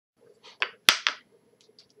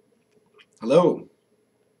Hello.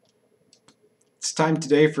 It's time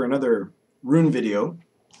today for another rune video.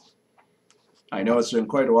 I know it's been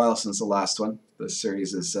quite a while since the last one. This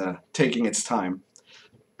series is taking its time.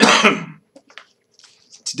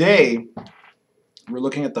 Today we're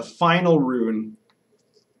looking at the final rune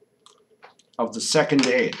of the second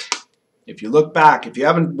aid. If you look back, if you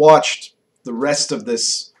haven't watched the rest of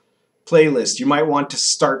this playlist, you might want to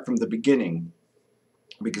start from the beginning,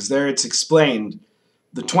 because there it's explained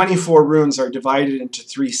the 24 runes are divided into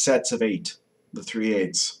 3 sets of 8, the 3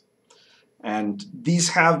 eights. And these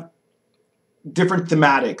have different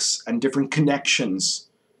thematics and different connections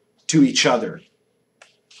to each other,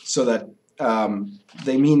 so that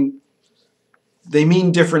they mean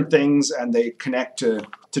different things and they connect to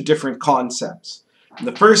different concepts. And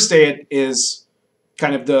the first aid is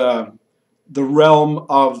kind of the realm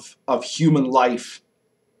of human life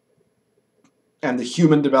and the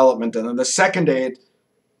human development, and then the second aid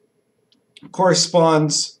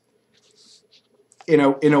corresponds in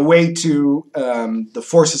a way to the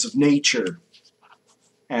forces of nature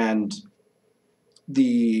and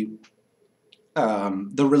the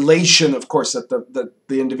relation, of course, that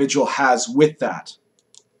the individual has with that.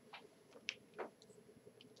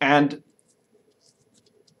 And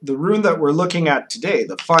the rune that we're looking at today,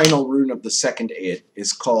 the final rune of the second aid,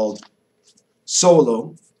 is called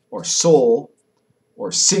Sowilo, or soul,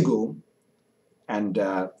 or Sigel, and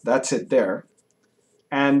that's it there.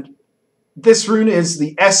 And this rune is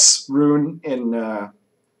the S rune in the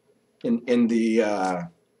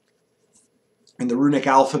runic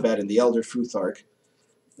alphabet in the Elder Futhark.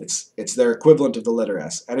 It's their equivalent of the letter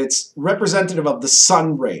S, and it's representative of the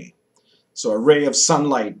sun ray. So a ray of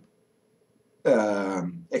sunlight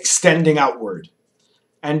extending outward,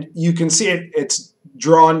 and you can see it's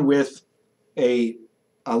drawn with a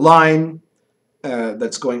line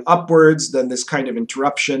that's going upwards, then this kind of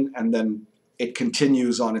interruption, and then it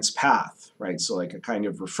continues on its path, right? So like a kind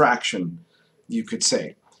of refraction, you could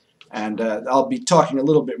say. And I'll be talking a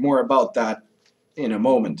little bit more about that in a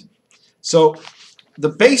moment. So the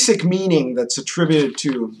basic meaning that's attributed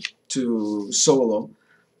to Sowilo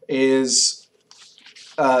is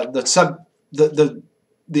the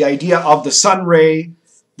idea of the sun ray,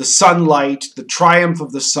 the sunlight, the triumph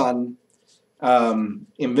of the sun,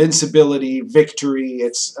 invincibility, victory.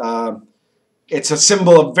 It's a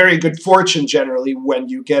symbol of very good fortune generally when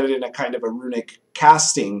you get it in a kind of a runic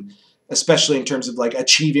casting, especially in terms of like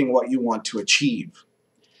achieving what you want to achieve.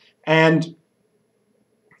 And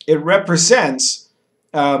it represents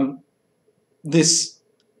this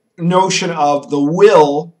notion of the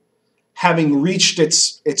will having reached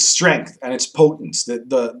its strength and its potence,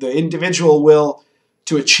 the individual will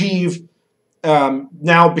to achieve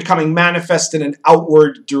now becoming manifest in an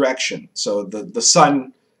outward direction. So the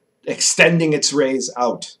sun extending its rays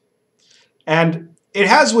out. And it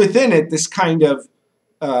has within it this kind of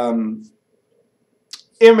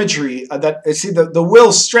imagery that, see, the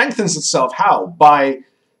will strengthens itself. How? By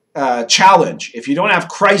challenge. If you don't have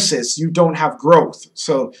crisis, you don't have growth.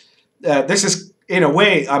 So this is, in a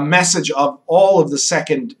way, a message of all of the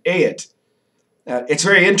second ayat. It's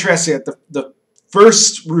very interesting that the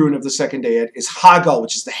first rune of the second ayat is Hagel,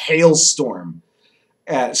 which is the hailstorm.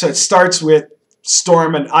 So it starts with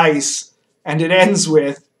storm and ice, and it ends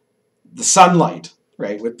with the sunlight,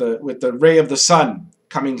 right? With the ray of the sun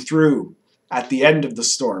coming through at the end of the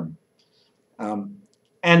storm.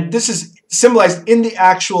 And this is symbolized in the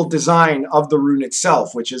actual design of the rune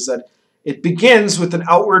itself, which is that it begins with an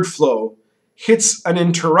outward flow, hits an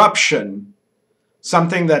interruption,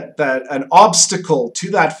 something that an obstacle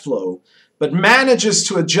to that flow, but manages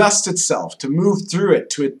to adjust itself, to move through it,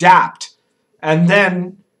 to adapt, and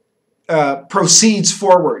then proceeds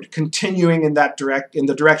forward, continuing in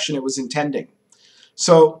the direction it was intending.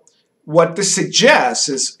 So what this suggests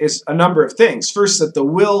is a number of things. First, that the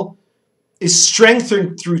will is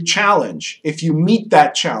strengthened through challenge if you meet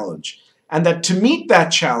that challenge, and that to meet that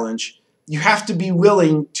challenge, you have to be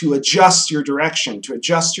willing to adjust your direction, to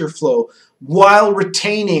adjust your flow, while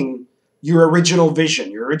retaining your original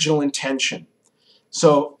vision, your original intention.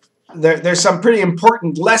 So there's some pretty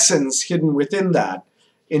important lessons hidden within that,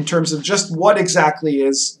 in terms of just what exactly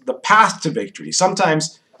is the path to victory.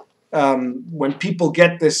 Sometimes when people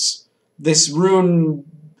get this rune,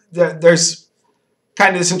 there's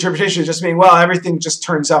kind of this interpretation of just meaning, well, everything just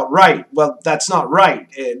turns out right. Well, that's not right.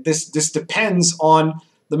 This depends on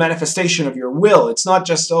the manifestation of your will. It's not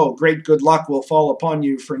just, oh, great good luck will fall upon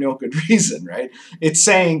you for no good reason, right? It's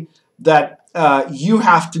saying that you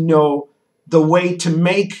have to know the way to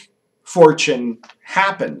make fortune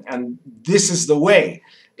happen, and this is the way.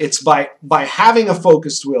 It's by having a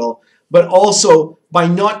focused will, but also by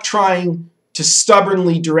not trying to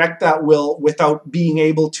stubbornly direct that will without being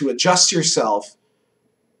able to adjust yourself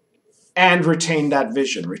and retain that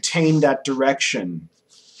vision, retain that direction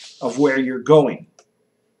of where you're going.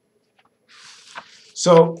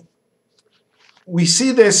 So we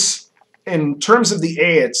see this in terms of the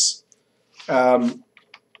Ayats.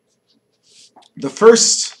 The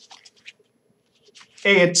first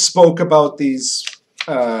Ayat spoke about these,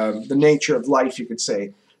 the nature of life, you could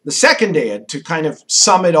say. The second Ayat, to kind of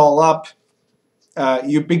sum it all up,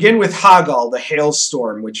 you begin with Hagal, the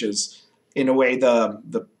hailstorm, which is in a way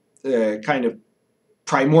the kind of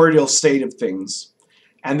primordial state of things,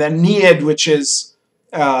 and then Nied, which is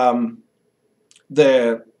the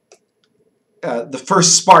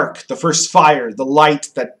first spark, the first fire, the light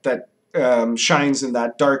that shines in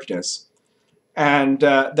that darkness. And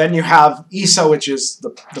then you have Isa, which is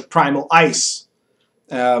the primal ice.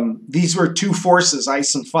 These were two forces,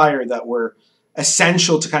 ice and fire, that were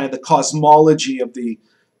essential to kind of the cosmology of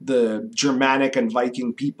the Germanic and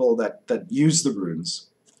Viking people that used the runes.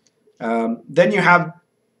 Then you have,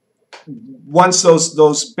 once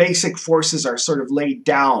those basic forces are sort of laid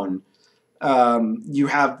down, you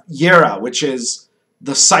have Yera, which is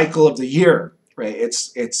the cycle of the year, right?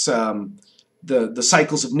 It's the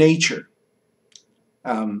cycles of nature.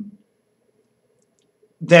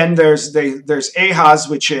 Then there's Ahaz,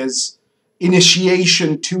 which is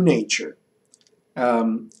initiation to nature.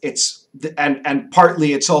 And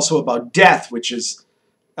partly it's also about death, which is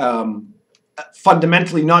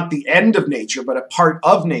fundamentally not the end of nature, but a part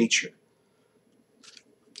of nature.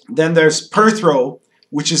 Then there's Perthro,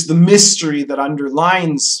 which is the mystery that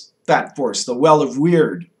underlines that force, the well of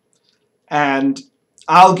weird. And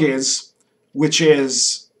Algiz, which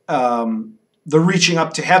is the reaching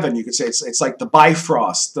up to heaven, you could say. It's like the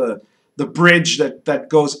Bifrost, the bridge that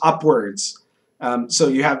goes upwards. So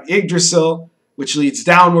you have Yggdrasil, which leads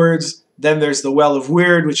downwards. Then there's the well of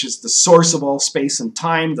weird, which is the source of all space and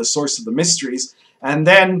time, the source of the mysteries. And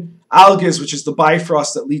then Algiz, which is the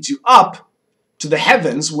Bifrost that leads you up to the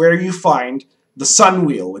heavens, where you find the sun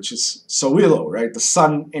wheel, which is Sowilo, right? The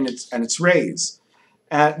sun and its rays.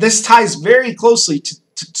 This ties very closely to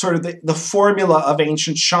sort of the formula of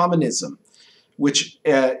ancient shamanism, which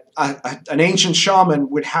an ancient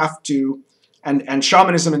shaman would have to, and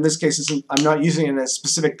shamanism in this case isn't, I'm not using it in a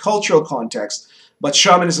specific cultural context, but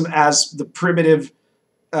shamanism as the primitive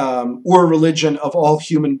or religion of all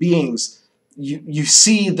human beings. You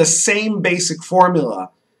see the same basic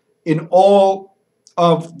formula in all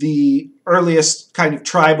of the earliest kind of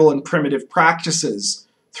tribal and primitive practices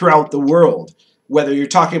throughout the world. Whether you're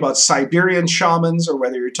talking about Siberian shamans, or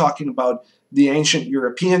whether you're talking about the ancient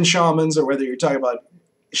European shamans, or whether you're talking about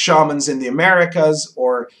shamans in the Americas,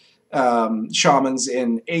 or shamans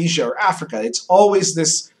in Asia or Africa, it's always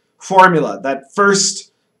this formula that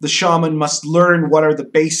first the shaman must learn what are the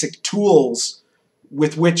basic tools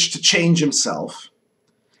with which to change himself.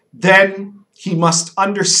 Then he must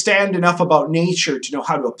understand enough about nature to know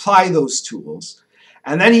how to apply those tools.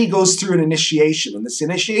 And then he goes through an initiation, and this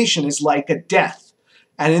initiation is like a death.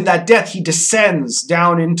 And in that death, he descends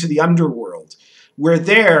down into the underworld, where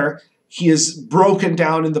there he is broken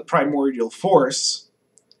down in the primordial force,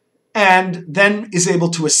 and then is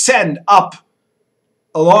able to ascend up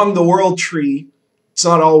along the world tree. It's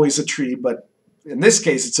not always a tree, but in this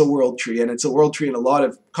case, it's a world tree, and it's a world tree in a lot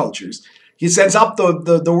of cultures. He ascends up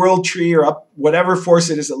the world tree, or up whatever force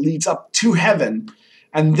it is that leads up to heaven,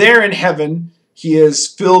 and there in heaven, he is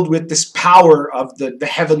filled with this power of the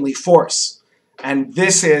heavenly force. And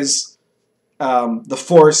this is the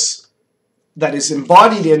force that is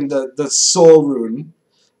embodied in the soul rune,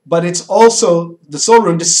 but it's also, the soul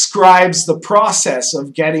rune describes the process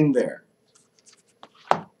of getting there.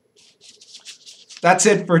 That's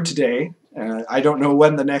it for today. I don't know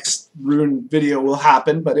when the next rune video will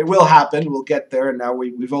happen, but it will happen. We'll get there, and now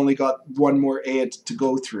we've only got one more aid to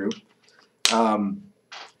go through.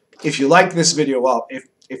 If you like this video, well,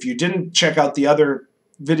 if you didn't check out the other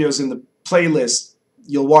videos in the playlist,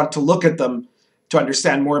 you'll want to look at them to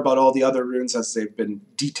understand more about all the other runes as they've been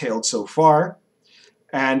detailed so far.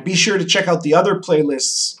 And be sure to check out the other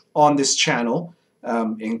playlists on this channel,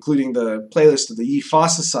 including the playlist of the Yi-Fa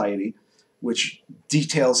Society, which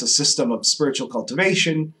details a system of spiritual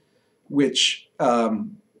cultivation, which,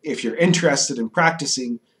 if you're interested in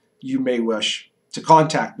practicing, you may wish to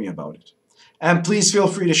contact me about it. And please feel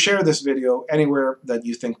free to share this video anywhere that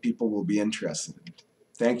you think people will be interested in it.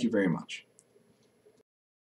 Thank you very much.